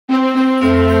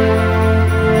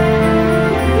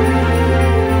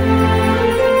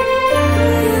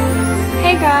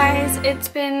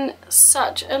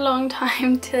such a long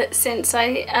time since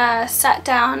I sat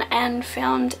down and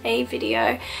filmed a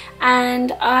video,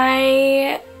 and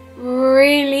I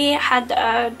really had the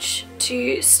urge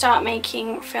to start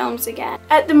making films again.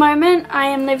 At the moment I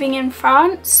am living in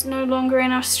France, no longer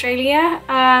in Australia.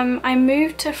 I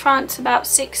moved to France about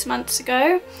 6 months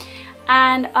ago,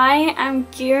 and I am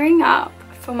gearing up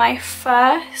for my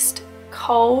first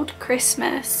cold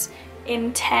Christmas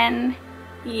in 10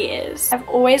 years. I've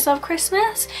always loved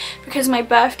Christmas because my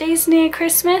birthday's near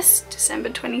Christmas, December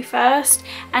 21st,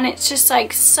 and it's just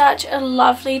like such a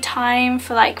lovely time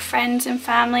for like friends and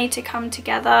family to come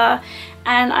together,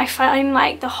 and I find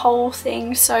like the whole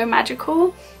thing so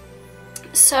magical.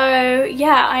 So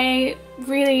yeah, I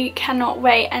really cannot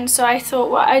wait, and so I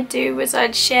thought what I'd do was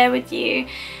I'd share with you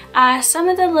some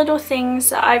of the little things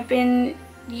that I've been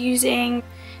using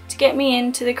to get me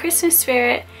into the Christmas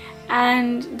spirit,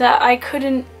 and that I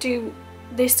couldn't do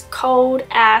this cold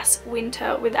ass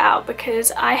winter without,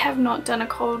 because I have not done a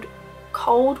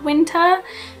cold winter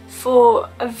for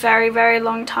a very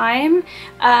long time.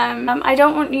 I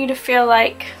don't want you to feel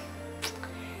like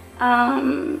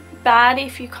bad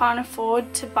if you can't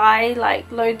afford to buy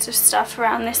like loads of stuff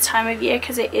around this time of year,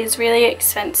 because it is really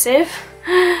expensive.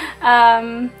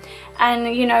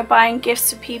 And you know, buying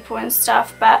gifts for people and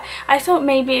stuff, but I thought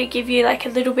maybe I'd give you like a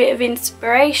little bit of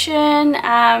inspiration,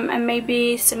 and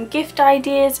maybe some gift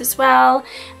ideas as well.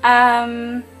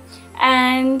 And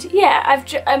yeah,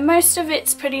 most of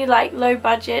it's pretty like low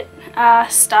budget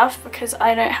stuff, because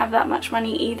I don't have that much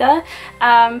money either,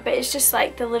 but it's just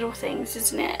like the little things,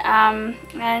 isn't it?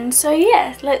 And so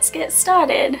yeah, let's get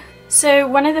started. So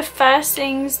one of the first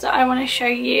things that I want to show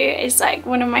you is like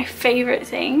one of my favorite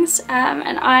things,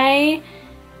 and I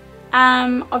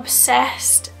am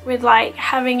obsessed with like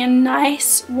having a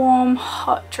nice warm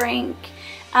hot drink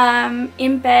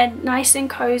in bed, nice and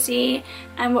cozy,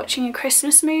 and watching a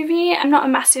Christmas movie. I'm not a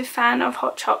massive fan of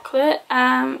hot chocolate.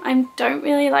 I don't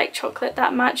really like chocolate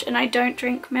that much, and I don't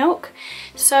drink milk,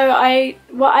 so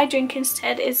what I drink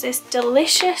instead is this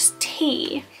delicious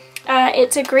tea.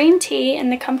 It's a green tea,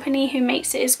 and the company who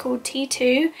makes it is called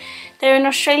T2. They're an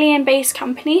Australian based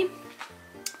company,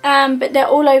 but they're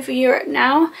all over Europe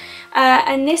now,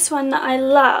 and this one that I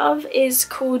love is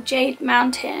called Jade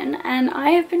Mountain, and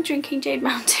I have been drinking Jade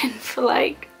Mountain for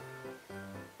like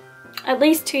at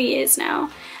least 2 years now.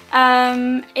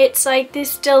 It's like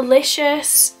this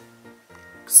delicious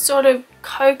sort of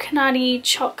coconutty,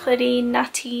 chocolatey,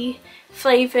 nutty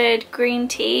flavoured green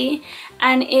tea,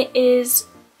 and it is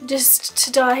just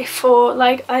to die for.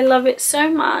 Like, I love it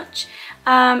so much,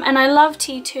 and I love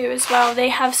T2 as well. They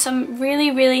have some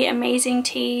really amazing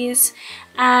teas,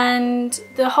 and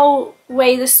the whole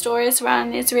way the store is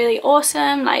run is really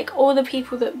awesome. Like, all the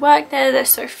people that work there, they're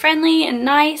so friendly and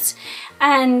nice,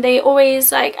 and they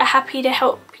always like are happy to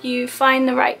help you find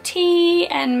the right tea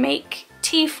and make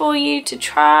tea for you to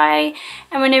try.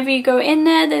 And whenever you go in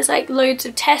there, there's like loads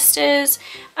of testers.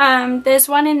 There's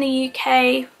one in the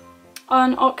UK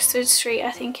on Oxford Street,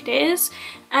 I think it is,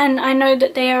 and I know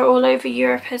that they are all over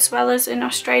Europe as well as in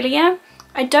Australia.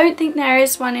 I don't think there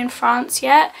is one in France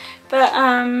yet, but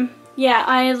yeah,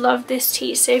 I love this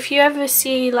tea. So if you ever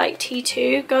see like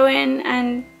T2, go in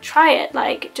and try it.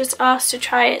 Like, just ask to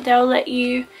try it.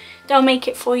 They'll make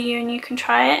it for you, and you can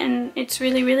try it, and it's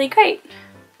really great.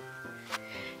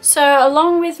 So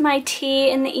along with my tea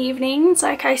in the evenings,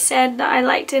 like I said that I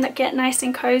like to get nice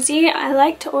and cozy, I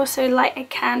like to also light a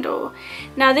candle.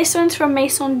 Now this one's from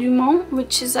Maison du Monde,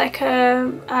 which is like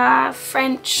a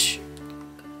French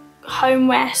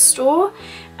homeware store.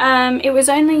 It was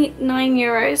only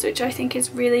 €9, which I think is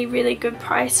really good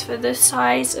price for the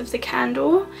size of the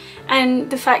candle, and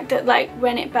the fact that like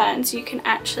when it burns you can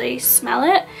actually smell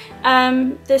it.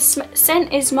 The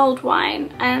scent is mulled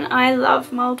wine, and I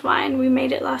love mulled wine. We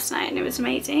made it last night and it was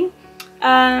amazing.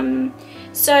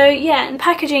 So yeah, and the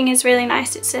packaging is really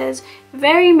nice. It says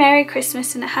 "Very Merry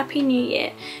Christmas and a Happy New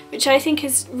Year," which I think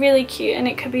is really cute, and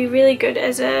it could be really good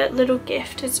as a little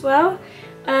gift as well.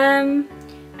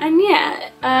 And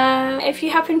yeah, if you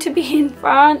happen to be in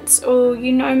France, or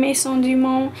you know Maison du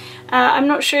Monde, I'm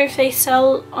not sure if they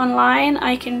sell online.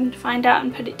 I can find out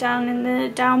and put it down in the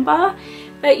down bar.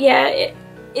 But yeah,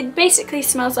 it basically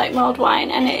smells like mulled wine,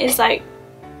 and it is like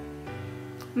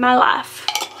my life.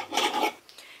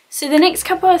 So the next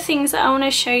couple of things that I want to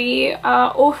show you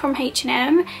are all from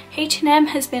H&M. H&M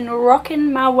has been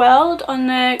rocking my world on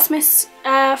the Christmas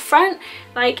front.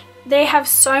 Like, they have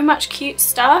so much cute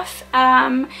stuff.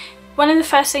 One of the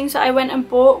first things that I went and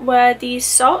bought were these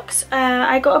socks.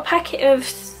 I got a packet of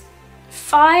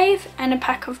 5 and a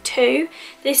pack of 2.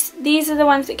 These are the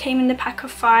ones that came in the pack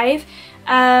of 5.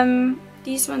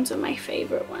 These ones are my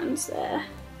favourite ones there.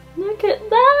 Look at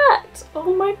that!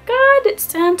 Oh my god, it's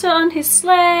Santa on his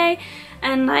sleigh,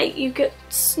 and like you get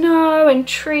snow and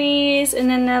trees, and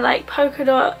then they're like polka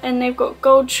dot and they've got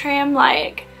gold trim.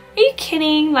 Like, are you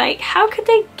kidding? Like, how could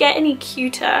they get any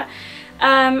cuter?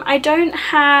 I don't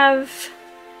have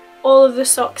all of the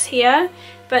socks here,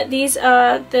 but these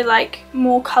are the like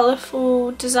more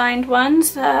colourful designed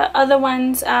ones. The other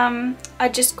ones are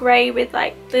just grey with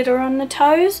like glitter on the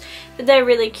toes, but they're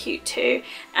really cute too.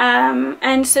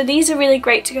 And so these are really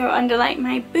great to go under like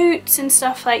my boots and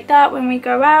stuff like that when we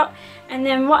go out. And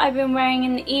then what I've been wearing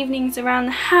in the evenings around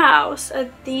the house are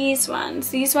these ones.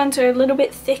 These ones are a little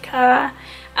bit thicker.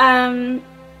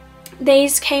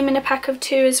 These came in a pack of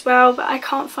 2 as well, but I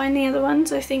can't find the other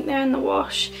ones. I think they're in the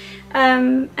wash.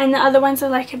 And the other ones are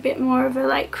like a bit more of a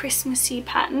like Christmassy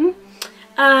pattern.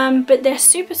 But they're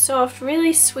super soft,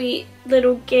 really sweet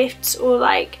little gifts, or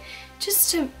like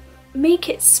just to make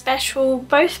it special.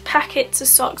 Both packets of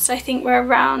socks I think were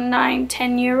around 9-10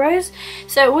 euros,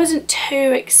 so it wasn't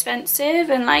too expensive,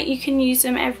 and like you can use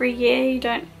them every year. You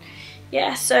don't,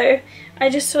 yeah, so I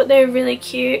just thought they were really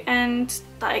cute and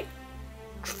like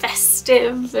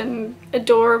festive and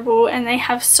adorable, and they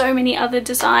have so many other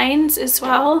designs as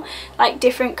well, like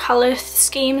different color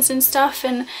schemes and stuff,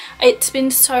 and it's been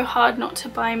so hard not to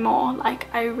buy more. Like,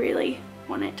 I really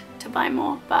wanted to buy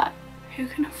more, but who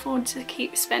can afford to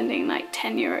keep spending like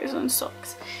 10 euros on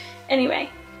socks? Anyway,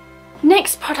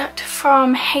 next product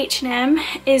from H&M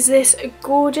is this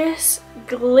gorgeous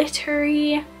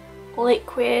glittery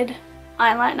liquid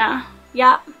eyeliner.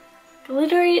 Yeah,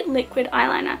 glittery liquid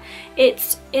eyeliner.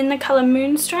 It's in the color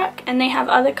Moonstruck, and they have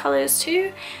other colors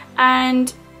too,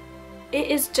 and it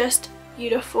is just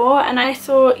beautiful. And I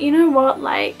thought, you know what,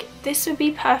 like this would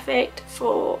be perfect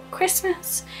for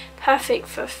Christmas, perfect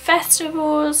for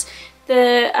festivals.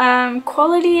 The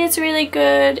quality is really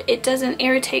good, it doesn't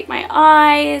irritate my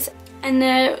eyes, and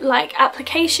the like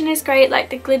application is great. Like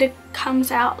the glitter comes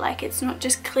out, like it's not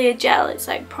just clear gel, it's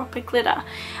like proper glitter.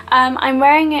 I'm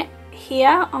wearing it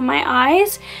here on my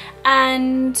eyes,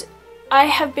 and I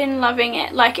have been loving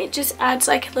it. Like, it just adds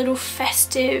like a little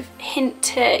festive hint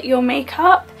to your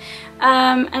makeup,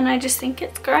 and I just think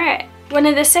it's great. One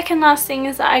of the second last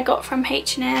things that I got from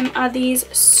H&M are these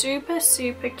super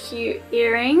cute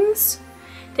earrings.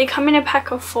 They come in a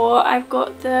pack of 4. I've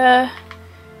got the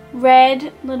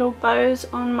red little bows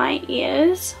on my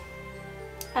ears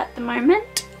at the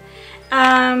moment.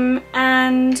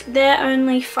 And they're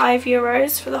only 5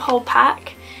 euros for the whole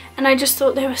pack, and I just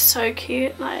thought they were so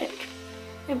cute. Like,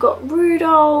 they've got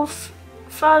Rudolph,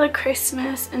 Father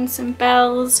Christmas, and some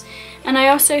bells. And I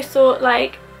also thought,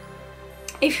 like,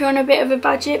 if you're on a bit of a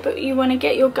budget but you want to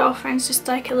get your girlfriends just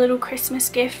like a little Christmas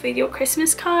gift with your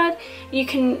Christmas card, you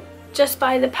can just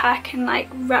buy the pack and like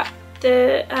wrap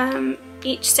the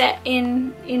each set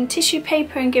in tissue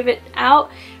paper and give it out,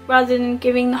 rather than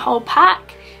giving the whole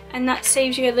pack. And that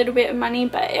saves you a little bit of money,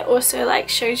 but it also like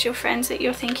shows your friends that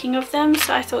you're thinking of them,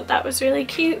 so I thought that was really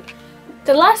cute.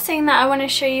 The last thing that I want to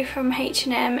show you from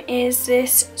H&M is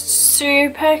this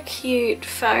super cute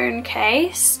phone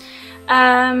case.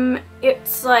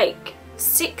 It's like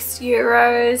 6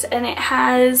 euros, and it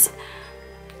has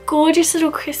gorgeous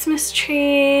little Christmas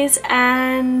trees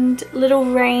and little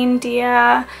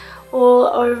reindeer all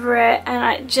over it, and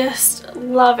I just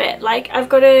love it. Like, I've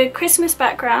got a Christmas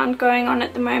background going on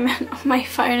at the moment on my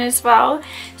phone as well,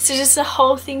 so just the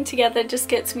whole thing together just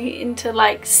gets me into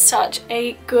like such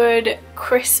a good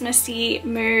Christmassy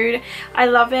mood. I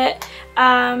love it,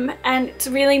 and it's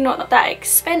really not that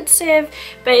expensive,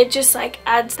 but it just like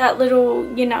adds that little,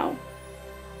 you know,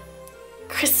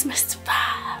 Christmas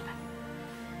vibe.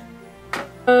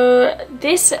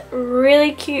 This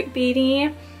really cute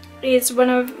beanie is one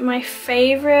of my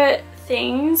favorite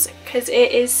things because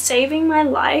it is saving my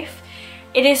life.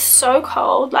 It is so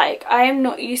cold, like I am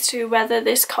not used to weather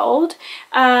this cold,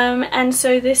 and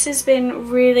so this has been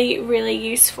really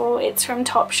useful. It's from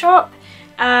Topshop,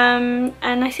 and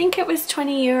I think it was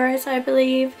 20 euros, I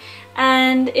believe,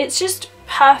 and it's just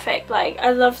perfect. Like, I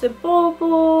love the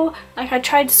bauble. Like, I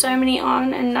tried so many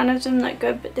on and none of them look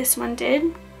good, but this one did.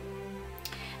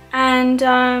 And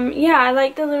yeah, I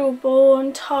like the little ball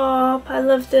on top. I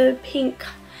love the pink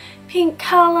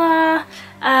colour,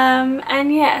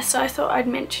 and yeah, so I thought I'd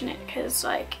mention it because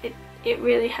like it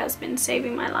really has been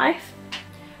saving my life.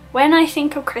 When I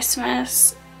think of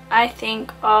Christmas, I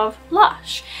think of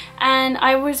Lush, and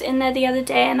I was in there the other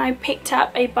day and I picked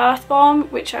up a bath bomb,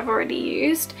 which I've already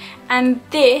used, and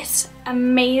this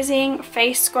amazing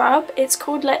face scrub. It's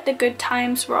called Let the Good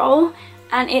Times Roll,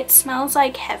 and it smells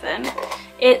like heaven.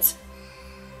 It's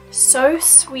So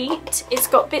sweet. It's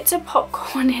got bits of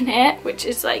popcorn in it, which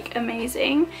is like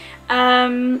amazing.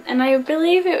 And I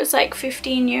believe it was like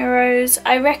 15 euros.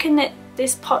 I reckon that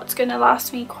this pot's gonna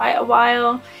last me quite a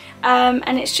while.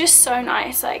 And it's just so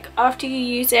nice. Like after you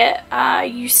use it,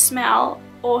 you smell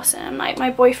awesome. Like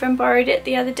my boyfriend borrowed it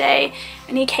the other day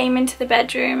and he came into the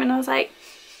bedroom and I was like,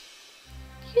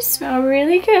 you smell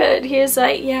really good. He was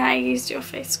like, yeah, I used your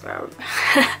face scrub.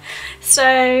 So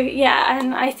yeah,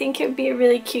 and I think it would be a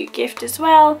really cute gift as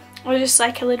well, or just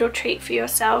like a little treat for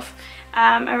yourself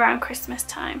around Christmas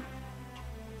time.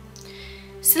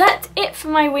 So that's it for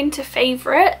my winter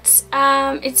favourites.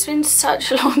 It's been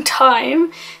such a long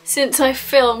time since I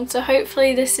filmed, so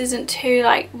hopefully this isn't too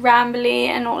like rambly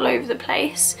and all over the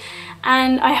place.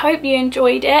 And I hope you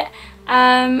enjoyed it.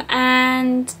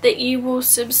 And that you will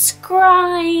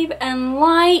subscribe and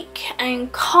like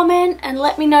and comment and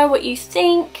let me know what you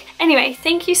think. Anyway,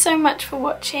 thank you so much for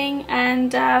watching,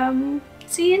 and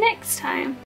see you next time.